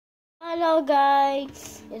Hello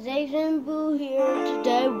guys, it's Adrian here.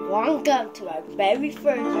 Today, welcome to our very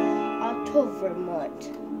first October month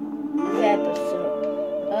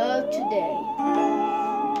episode of today.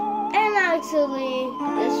 And actually,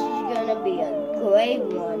 this is gonna be a great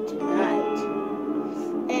one tonight.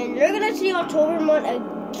 And you're gonna see October month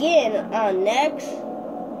again on next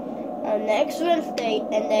Wednesday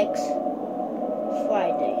and next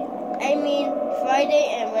Friday. I mean, Friday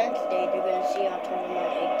and Wednesday, they're going to see October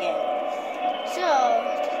month again. So,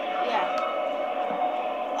 yeah.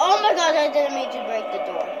 Oh my god, I didn't mean to break the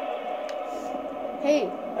door. Hey,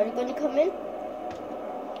 are you going to come in?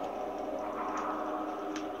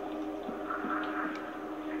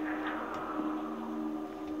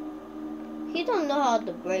 He don't know how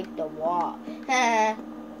to break the wall. How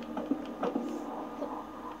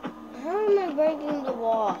am I breaking the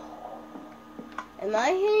wall? Am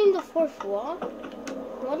I hitting the fourth wall?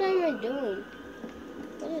 What am I doing?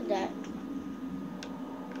 What is that?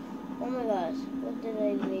 Oh my gosh, what did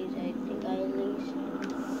I lose? I think I lose.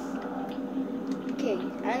 Okay,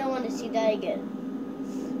 I don't want to see that again.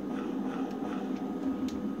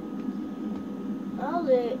 Are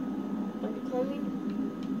you coming?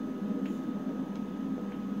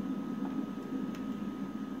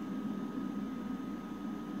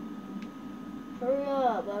 Hurry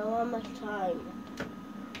up, I don't want much time.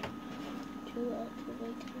 To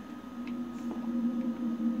activate.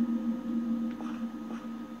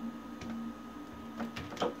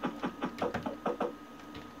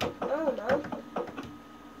 Oh no.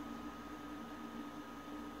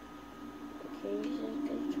 Okay, he's in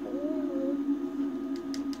control.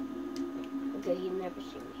 Okay, he never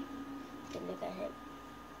see me. Okay, look at him.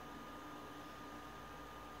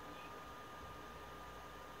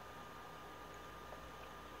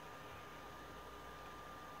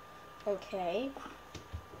 Okay.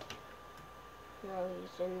 Now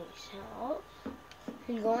he's in his house.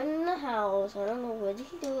 He's going in the house. I don't know what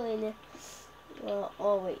he's doing. Well,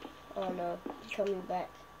 oh wait. Oh no, he's coming back.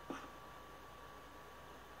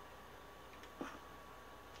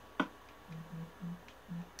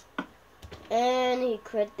 And he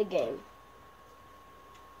quit the game.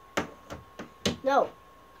 No.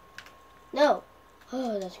 No.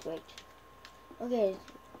 Oh, that's great. Okay.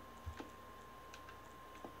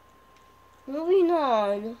 Moving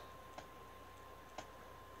on.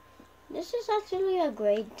 This is actually a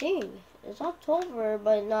great thing. It's October,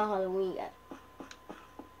 but not Halloween yet.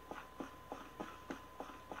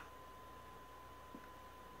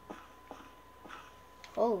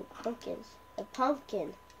 Oh, pumpkins. A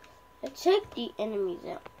pumpkin. Let's take the enemies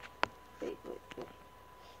out. Wait. There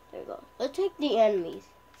we go. Let's take the enemies.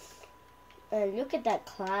 And look at that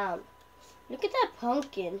clown. Look at that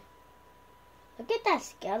pumpkin. Look at that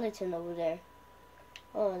skeleton over there.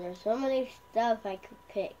 Oh, there's so many stuff I could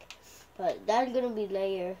pick. But that's gonna be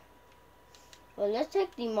later. Well, let's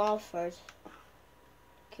take the mob first.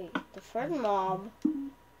 Okay, the first mob.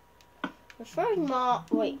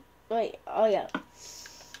 Wait. Oh yeah.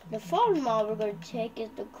 The first mob we're gonna take is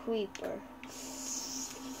the creeper.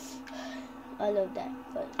 I love that.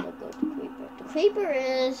 But let's go to the creeper. The creeper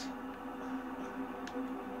is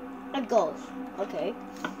a ghost. Okay.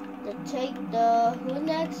 Let's take the, who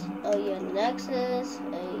next? Oh yeah, next is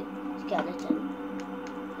a skeleton.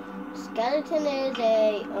 Skeleton is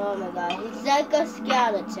a, oh my god, he's like a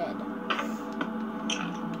skeleton.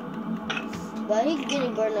 But he's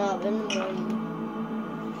getting burned up in the morning.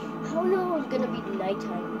 How no it's gonna be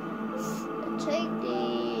nighttime. Let's take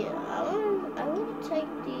the, I want to take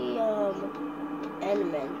the,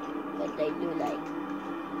 Enderman, that they do like.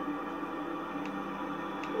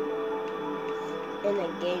 In a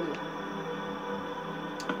game.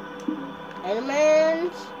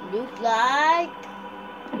 Endermans look like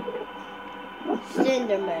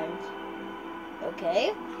Cindermans.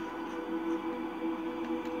 Okay.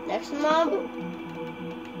 Next mob,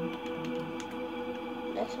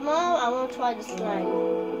 I want to try the slime.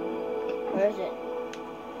 Where is it?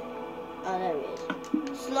 Oh, there it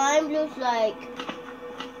is. Slime looks like,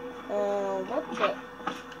 what the?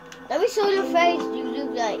 Let me show your face. You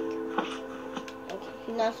look like.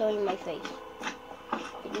 He's not showing my face.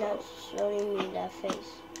 He's not showing me that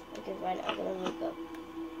face. Okay, fine. I'm gonna look up.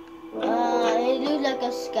 He looks like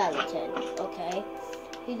a skeleton. Okay.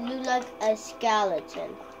 He looks like a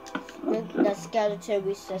skeleton. Look, that skeleton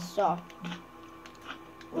we just saw.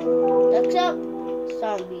 Next up,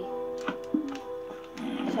 zombie.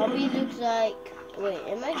 Zombie looks like. Wait,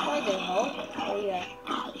 am I by the hole? Oh yeah.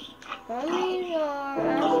 Zombies are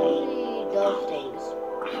actually those things.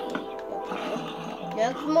 Okay.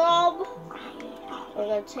 Next mob, we're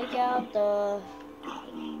gonna take out the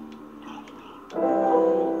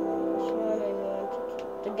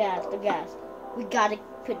gas, the gas. We gotta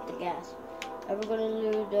put the gas. And we're gonna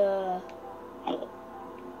do the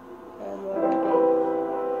where are they?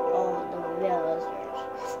 Oh, the villagers.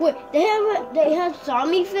 Wait, they have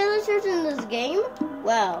zombie villagers in this game?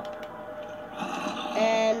 Wow.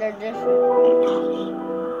 And they're different.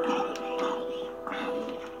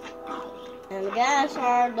 And the guys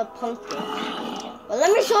are the pumpkins. Well,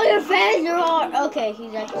 let me show your face. You're all okay.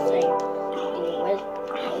 He's actually saying.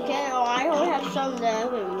 Okay, well, I only have some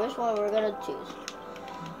left, and which one we're gonna choose?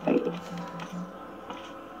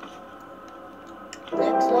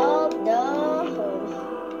 Next up, the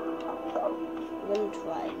we're gonna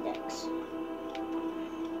try next.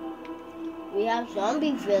 We have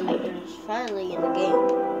zombie villagers finally in the game.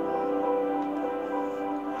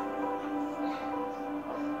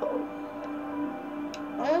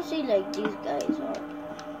 I don't see like these guys are.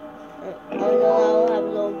 Oh no, I don't have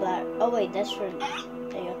low back. Oh wait, that's for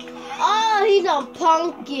there you go. Oh, he's a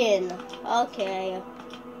pumpkin. Okay.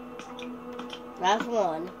 Last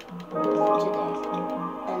one for today.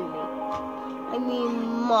 Enemy. I mean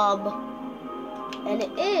mob. And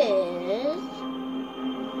it is.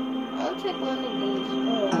 I'll check one of these.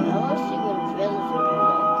 Oh, I want to see what a villager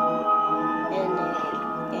is like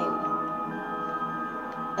in a game.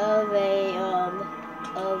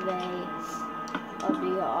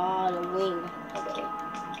 Of the wing. Okay.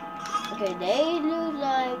 Okay, they look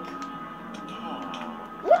like.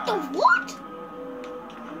 What the what?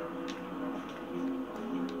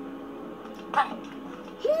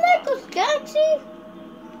 He like a galaxy?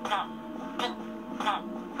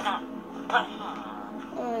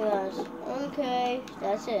 Oh my gosh. Okay,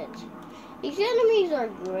 that's it. These enemies are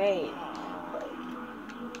great.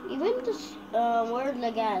 Even this. Where's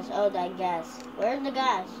the gas? Oh, that gas. Where's the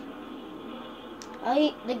gas?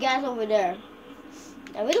 Oh, the guy's over there.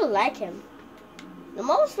 I really like him. The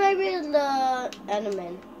most favorite is the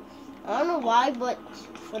enderman. I don't know why, but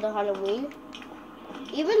for the Halloween.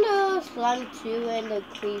 Even the slime too and the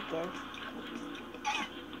creeper.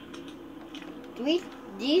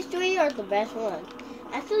 These three are the best ones.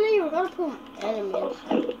 Actually, we're gonna put enemies.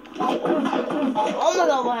 Oh my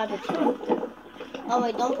god, what happened to them? Oh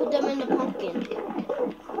wait, don't put them in the pumpkin.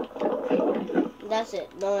 That's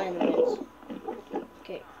it, no enemies.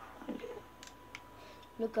 Okay.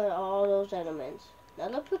 Look at all those elements. Now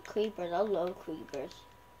let's put creepers. I love creepers.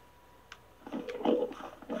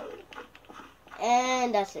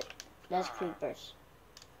 And that's it. That's creepers.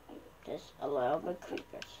 Just a little bit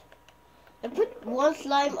creepers. I put one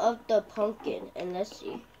slime of the pumpkin and let's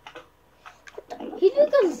see. What the? He's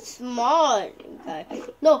looking small, guy.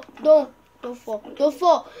 No, don't fall. Don't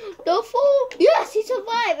fall. Don't fall. Yes, he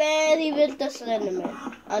survived and he went the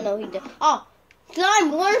Slenderman. Oh no, he did. Oh.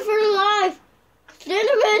 Slime, run for your life!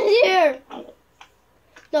 Slenderman's here!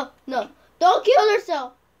 No, no. Don't kill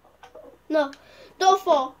yourself! No. Don't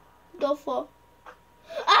fall. Don't fall.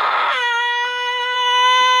 Ah!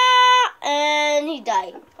 And he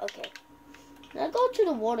died. Okay. Now go to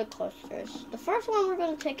the water coasters. The first one we're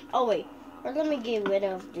going to take... Oh, wait. We're going to get rid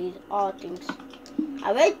of these all things.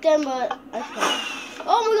 I like them, but I can't.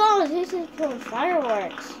 Oh, my God. This is from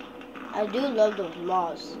fireworks. I do love those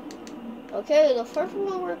moths. Okay, the first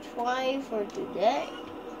one we're trying for today.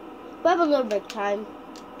 We have a little bit of time.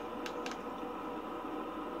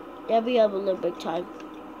 Yeah, we have a little bit of time.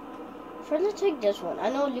 We're gonna take this one. I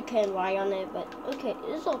know you can't ride on it, but okay,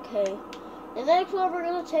 it's okay. The next one we're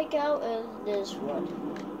gonna take out is this one.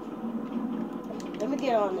 Let me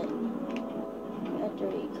get on it. After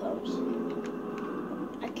he comes.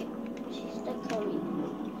 I can't. She's not coming.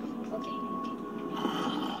 Okay.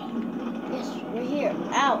 Yes, we're here.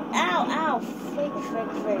 Ow, ow, ow. Fake.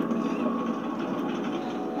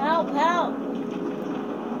 Help.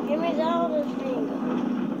 Get me down this thing.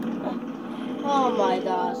 Oh my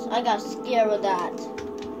gosh. I got scared with that.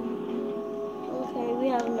 Okay, we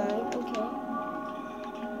have 9.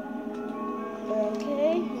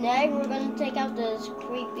 Okay, next we're going to take out this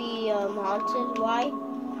creepy haunted white.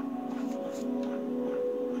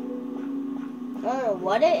 I don't know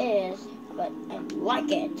what it is, but I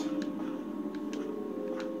like it.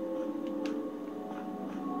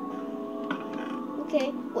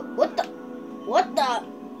 Okay, what the?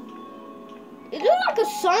 It looks like a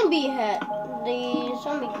zombie head. The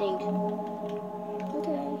zombie thing.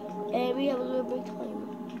 Okay, and we have a little bit of time.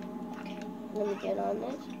 Okay, let me get on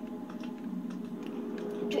this.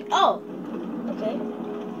 Oh, okay.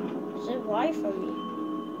 Is it wide from me?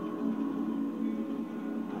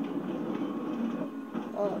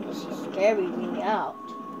 Oh, this is scaring me out.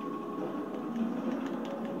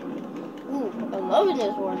 Ooh, I'm loving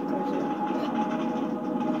this one person.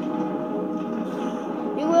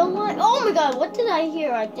 You will like. Oh my my god, what did I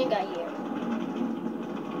hear? I think I hear.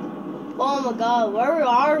 Oh my god, where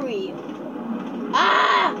are we?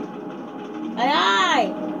 Ah!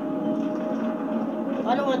 Aye!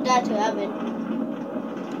 I don't want that to happen.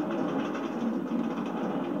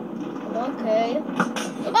 Okay.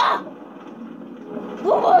 Ah!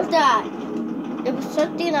 What was that? It was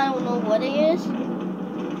something, I don't know what it is.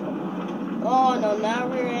 Oh no, now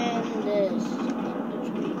we're in this.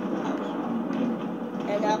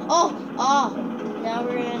 And now, now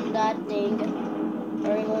we're in that thing.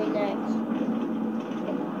 Where are we going next?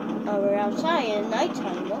 Oh, we're outside at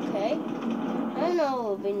nighttime, okay. I don't know it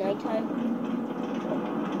will be nighttime.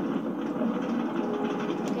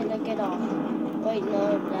 Okay, now get off. Wait,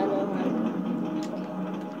 no, that don't have.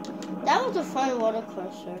 That was a fun roller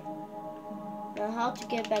coaster. Now how to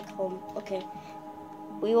get back home. Okay.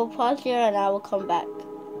 We will pause here and I will come back.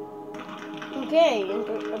 Okay, and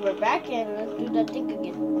we're back and let's do that thing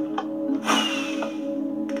again.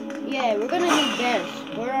 Yeah, we're gonna need bears.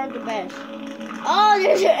 Where are the bears? Oh,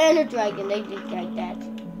 there's an ender dragon. They did like that.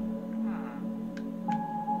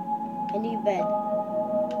 I need bed.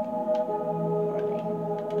 Where are they?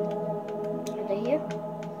 Are they here?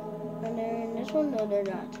 And they're in this one? No, they're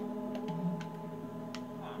not.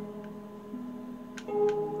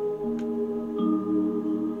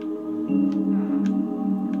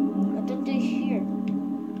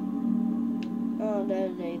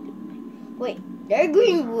 Wait, they're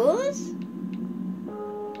green wolves?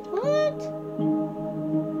 What?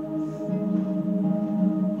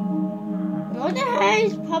 What the heck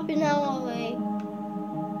is popping out all the way?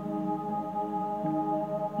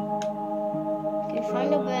 Okay,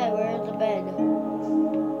 find a bed. Where is the bed? I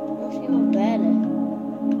don't see no bed.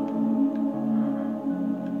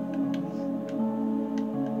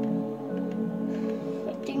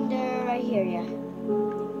 I think they're right here, yeah.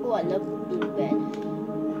 Oh, I love blue bed.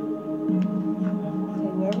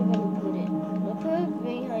 Where are we gonna put it? We'll put it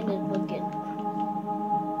behind the bucket.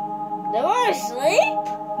 They were asleep?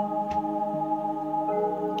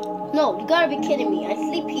 No, you gotta be kidding me. I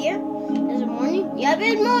sleep here? Is it morning? Yeah,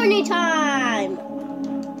 it's morning time!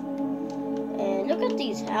 And look at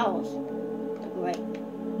these houses. Great.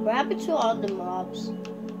 What happened to all the mobs?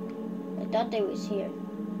 I thought they was here.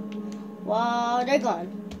 Well, they're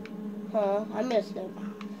gone. Huh, I missed them.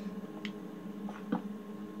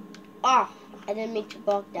 Ah! I didn't mean to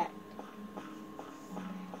block that.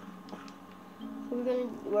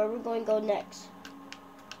 Where we're going to go next?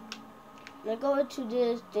 Let's go into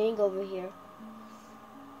this thing over here.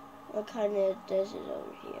 What kind of this is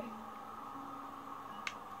over here?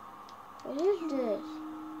 What is this?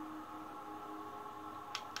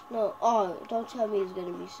 No, oh, don't tell me it's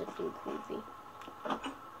gonna be something creepy.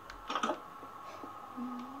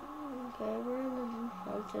 Okay, we're in the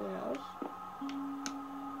haunted house.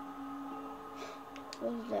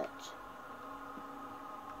 What is that?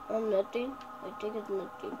 Nothing. I think it's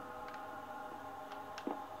nothing.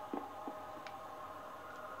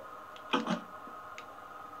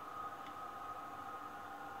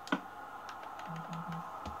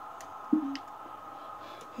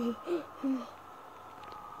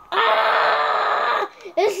 Ah!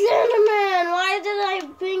 It's Cinnamon! Why did I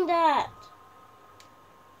bring that?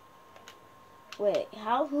 Wait,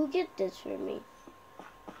 who get this for me?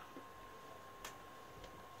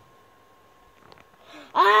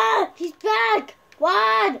 Ah! He's back!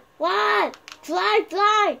 What?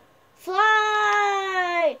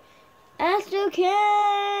 Fly! Astro Cat!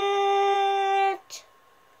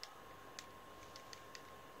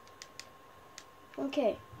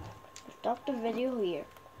 Okay, stop the video here.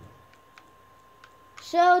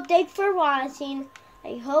 So, thanks for watching.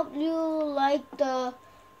 I hope you liked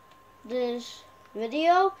this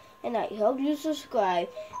video, and I hope you subscribe.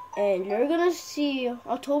 And you're gonna see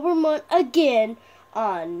October month again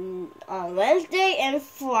on Wednesday and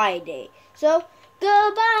Friday. So,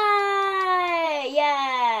 goodbye!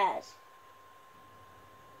 Yes!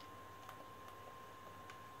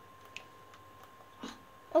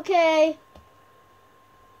 Okay.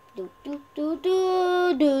 Do do do do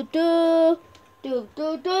do do do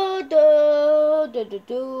do do do do do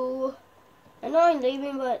do. I know I'm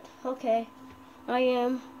leaving, but okay. I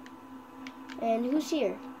am. And who's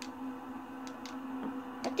here?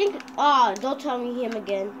 I think, don't tell me him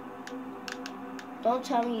again. Don't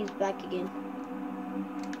tell me he's back again.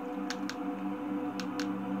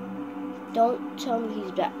 Don't tell me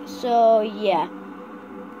he's back. So, yeah.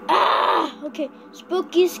 Okay.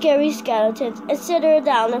 Spooky, scary skeletons, etc.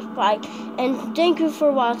 down the fight. And thank you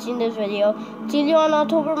for watching this video. See you on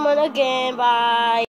October 1 again. Bye.